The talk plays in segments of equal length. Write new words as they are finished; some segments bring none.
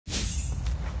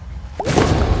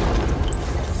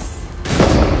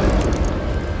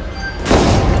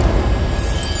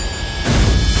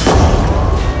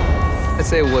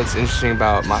say what's interesting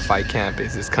about my fight camp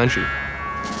is this country.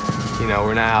 You know,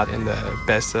 we're not out in the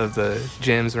best of the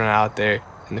gyms, we're not out there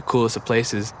in the coolest of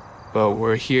places, but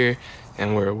we're here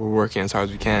and we're working as hard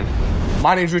as we can.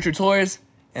 My name's Richard Torres,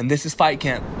 and this is Fight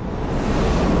Camp.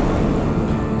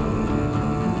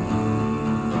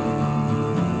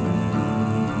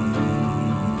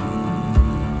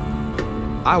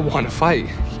 I want to fight,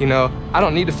 you know? I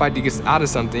don't need to fight to get out of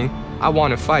something. I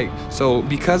want to fight. So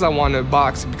because I want to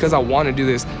box, because I want to do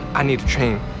this, I need to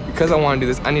train. Because I want to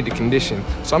do this, I need to condition.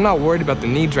 So I'm not worried about the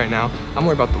needs right now. I'm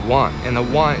worried about the want, and the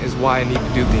want is why I need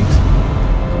to do things.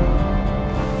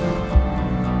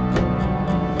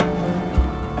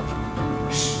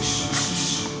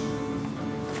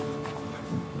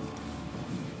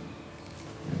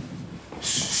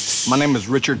 My name is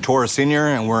Richard Torres Sr.,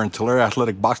 and we're in Tulare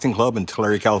Athletic Boxing Club in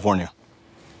Tulare, California.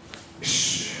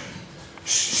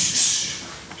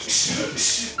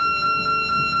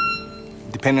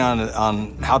 Depending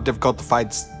on how difficult the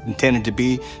fight's intended to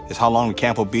be is how long the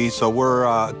camp will be. So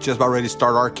we're just about ready to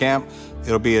start our camp.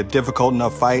 It'll be a difficult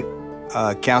enough fight.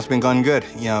 Camp's been going good.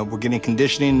 You know, we're getting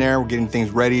conditioning there. We're getting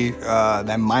things ready.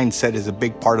 That mindset is a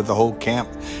big part of the whole camp,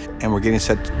 and we're getting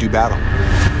set to do battle.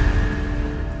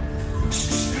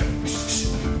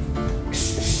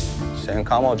 Stand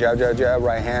combo, jab, jab, jab,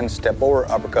 right hand, step over,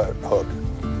 uppercut, hook.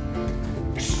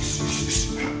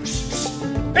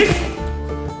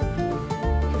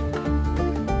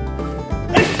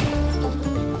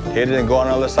 Hit it and go on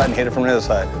the other side and hit it from the other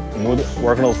side. Move it,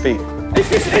 work on those feet.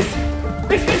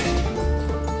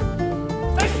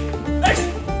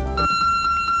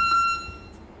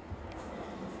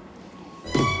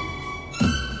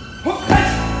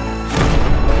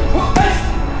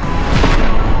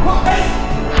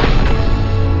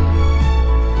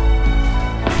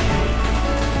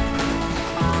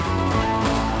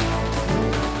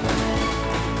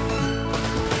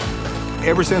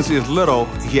 Ever since he was little,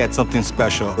 he had something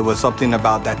special. It was something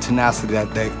about that tenacity,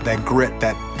 that grit,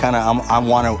 that kind of I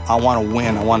want to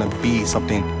win, I want to be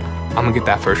something. I'm gonna get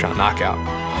that first round knockout.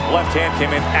 Left hand came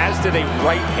in, as did a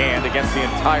right hand against the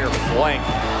entire flank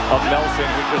of Nelson,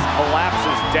 who just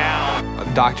collapses down.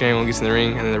 The doctor, anyone gets in the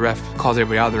ring, and then the ref calls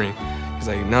everybody out of the ring. He's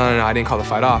like, no, I didn't call the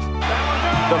fight off.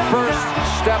 The first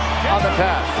step on the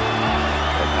path.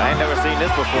 I ain't never seen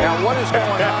this before. Now, what is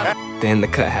going on? Then the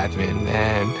cut happened,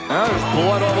 and there's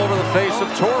blood all over the face of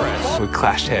Torres. We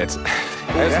clashed heads.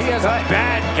 As he has a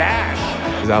bad gash.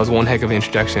 That was one heck of an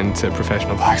introduction to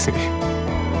professional boxing.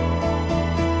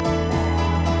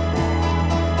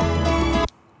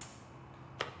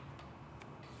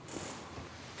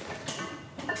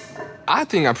 I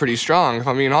think I'm pretty strong, if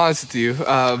I'm being honest with you,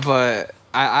 but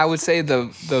I would say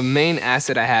the main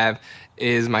asset I have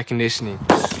is my conditioning.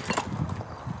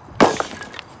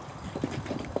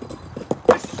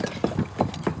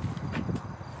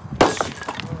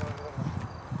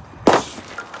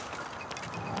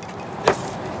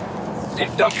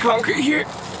 Dump concrete here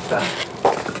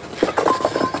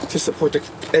to support the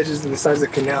edges and the sides of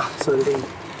the canal so that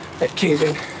they cave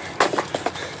in.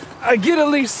 I get at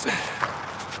least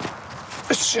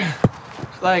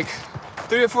like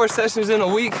 3 or 4 sessions in a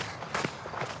week.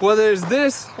 Whether it's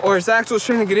this or it's actual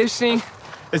strength and conditioning,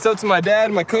 it's up to my dad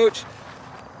and my coach.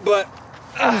 But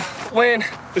when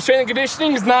the strength and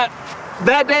conditioning is not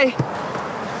that day,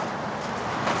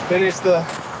 then it's the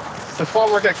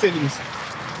farm work activities.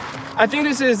 I think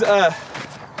this is a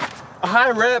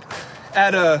high rep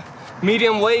at a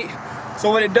medium weight. So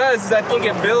what it does is I think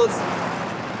it builds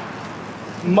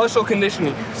muscle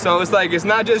conditioning. So it's like, it's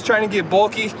not just trying to get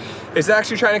bulky, it's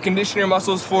actually trying to condition your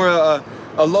muscles for a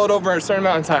load over a certain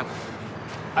amount of time.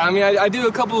 I mean, I do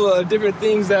a couple of different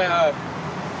things that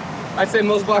I'd say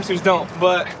most boxers don't,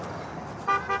 but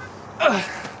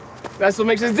that's what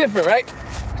makes us different, right?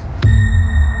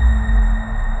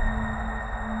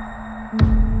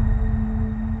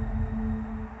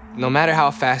 No matter how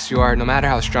fast you are, no matter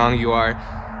how strong you are,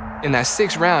 in that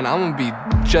 6th round, I'm gonna be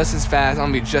just as fast,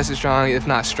 I'm gonna be just as strong, if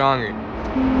not stronger.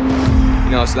 You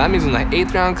know, so that means when the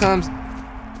 8th round comes,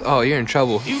 oh, you're in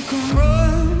trouble. You can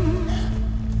run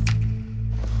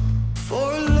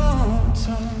for a long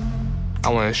time. I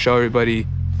wanna show everybody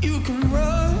You can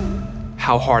run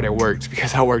how hard I worked,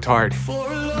 because I worked hard.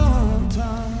 for a long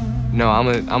time. No,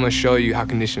 I'm gonna show you how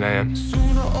conditioned I am.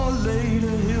 Sooner or later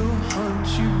he'll hunt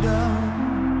you down.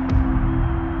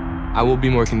 I will be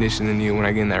more conditioned than you when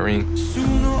I get in that ring.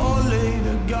 Sooner or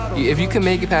later, gotta If you can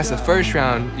make it past the 1st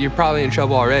round, you're probably in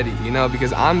trouble already, you know,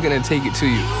 because I'm gonna take it to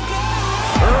you.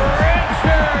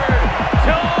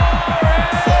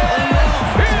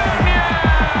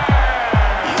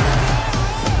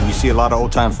 You see a lot of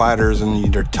old-time fighters,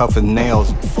 and they're tough as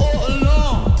nails. for a long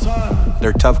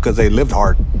They're tough because they lived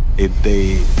hard.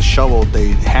 They shoveled, they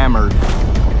hammered,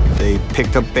 they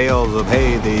picked up bales of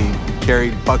hay, they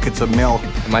carried buckets of milk.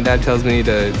 My dad tells me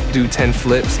to do 10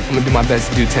 flips. I'm gonna do my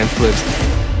best to do 10 flips.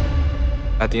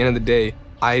 At the end of the day,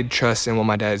 I trust in what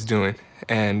my dad's doing,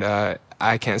 and I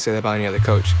can't say that about any other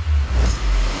coach.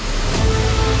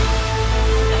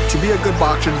 To be a good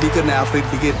boxer, to be a good athlete,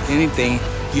 to get anything,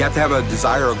 you have to have a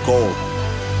desire, a goal.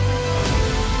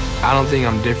 I don't think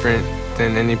I'm different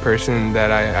than any person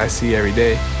that I see every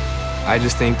day. I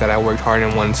just think that I worked hard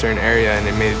in one certain area and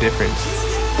it made a difference.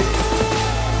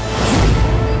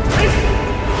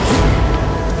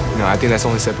 You know, I think that's the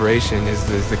only separation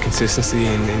is the consistency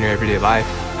in your everyday life.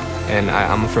 And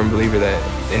I'm a firm believer that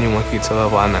anyone can get to the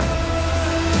level I'm at.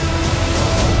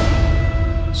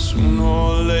 Sooner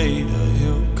or later,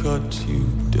 he'll cut you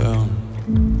down.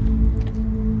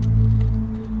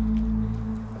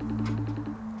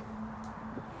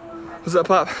 What's up,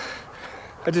 Pop?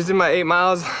 I just did my 8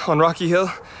 miles on Rocky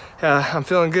Hill. I'm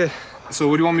feeling good. So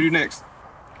what do you want me to do next?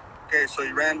 Okay, so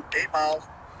you ran 8 miles.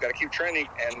 You gotta keep training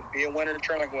and be a winner and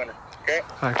train like a winner, okay?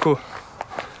 All right, cool.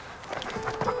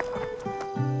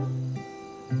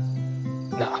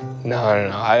 No.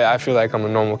 I feel like I'm a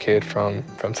normal kid from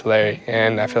Tulare,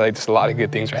 and I feel like just a lot of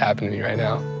good things are happening to me right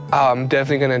now. I'm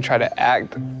definitely gonna try to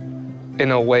act in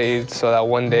a way so that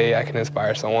one day I can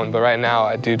inspire someone, but right now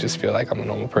I do just feel like I'm a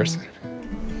normal person.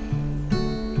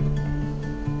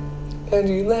 And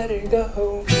you let it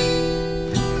go.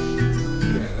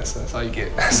 Yeah, that's all you get.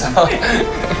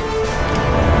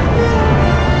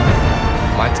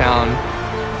 My town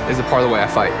is a part of the way I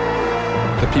fight.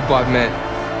 The people I've met,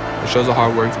 it shows the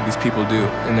hard work that these people do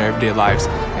in their everyday lives,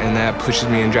 and that pushes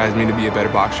me and drives me to be a better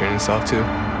boxer in itself too.